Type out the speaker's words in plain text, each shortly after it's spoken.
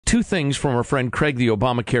two things from our friend Craig, the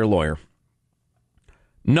Obamacare lawyer.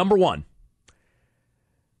 Number one,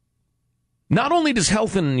 not only does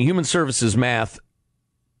Health and Human Services math,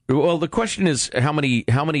 well, the question is how many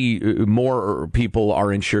more people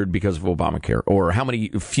are insured because of Obamacare, or how many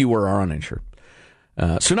fewer are uninsured.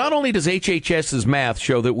 So not only does HHS's math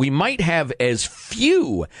show that we might have as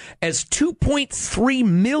few as 2.3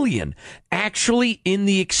 million actually in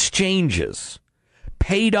the exchanges,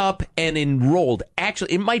 paid up and enrolled.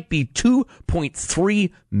 Actually, it might be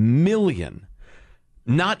 2.3 million.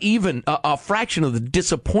 Not even a fraction of the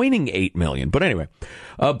disappointing 8 million. But anyway,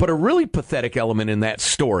 but a really pathetic element in that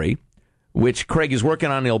story, which Craig is working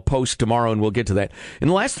on, he'll post tomorrow, and we'll get to that. In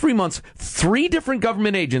the last 3 months, 3 different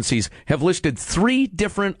government agencies have listed 3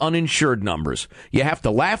 different uninsured numbers. You have to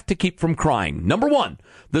laugh to keep from crying. Number one,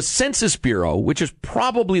 the Census Bureau, which is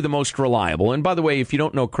probably the most reliable. And by the way, if you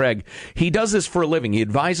don't know Craig, he does this for a living. He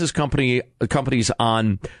advises companies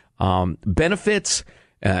on benefits,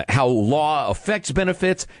 how law affects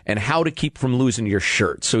benefits, and how to keep from losing your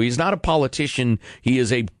shirt. So he's not a politician. He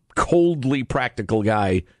is a coldly practical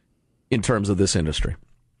guy in terms of this industry.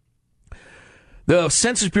 The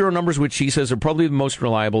Census Bureau numbers, which he says are probably the most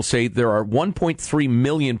reliable, say there are 1.3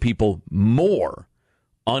 million people more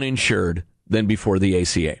uninsured than before the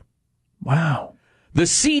ACA. Wow. The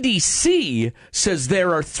CDC says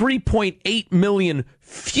there are 3.8 million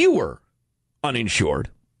fewer uninsured.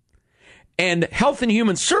 And Health and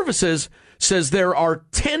Human Services says there are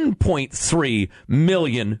 10.3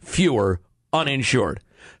 million fewer uninsured.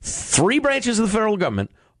 3 branches of the federal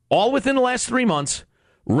government, all within the last 3 months,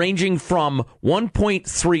 ranging from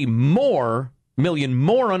 1.3 million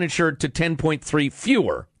more uninsured to 10.3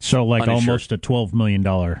 fewer. So like uninsured. Almost a $12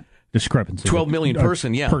 million discrepancy. 12 million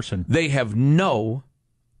person. They have no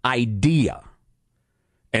idea.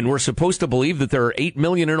 And we're supposed to believe that there are 8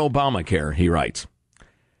 million in Obamacare, he writes.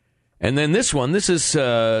 And then this one, this is...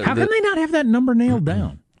 How can they not have that number nailed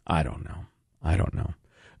down? I don't know.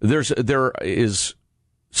 There is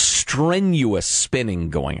strenuous spinning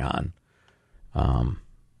going on.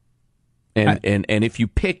 And if you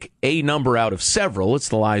pick a number out of several, it's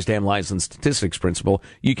the lies, damn lies, and statistics principle.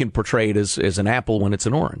 You can portray it as an apple when it's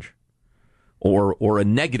an orange, or a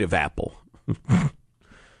negative apple,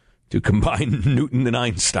 to combine Newton and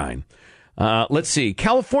Einstein. Let's see.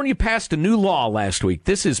 California passed a new law last week.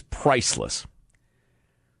 This is priceless.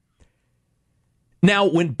 Now,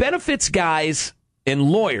 when benefits guys and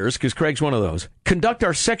lawyers, because Craig's one of those, conduct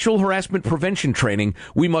our sexual harassment prevention training,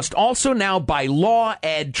 we must also now, by law,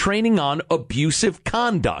 add training on abusive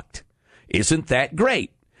conduct. Isn't that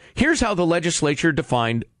great? Here's how the legislature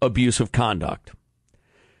defined abusive conduct.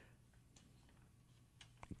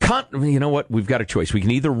 You know what? We've got a choice. We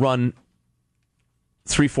can either run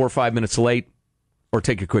 3, 4, 5 minutes late or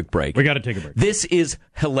take a quick break. We got to take a break. This is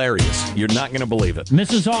hilarious. You're not going to believe it.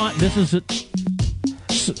 This is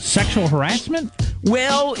sexual harassment?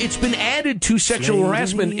 Well, it's been added to sexual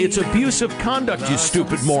harassment. It's abusive conduct, you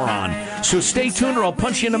stupid moron. So stay tuned or I'll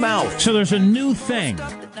punch you in the mouth. So there's a new thing.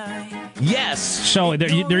 Yes. So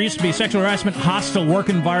there used to be sexual harassment, hostile work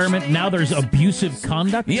environment. Now there's abusive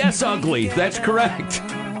conduct? Yes, ugly. That's correct.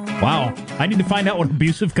 Wow. I need to find out what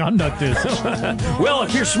abusive conduct is. Well,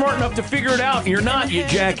 if you're smart enough to figure it out, you're not, you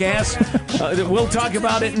jackass. We'll talk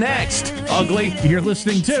about it next, ugly. You're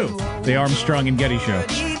listening to The Armstrong and Getty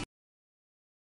Show.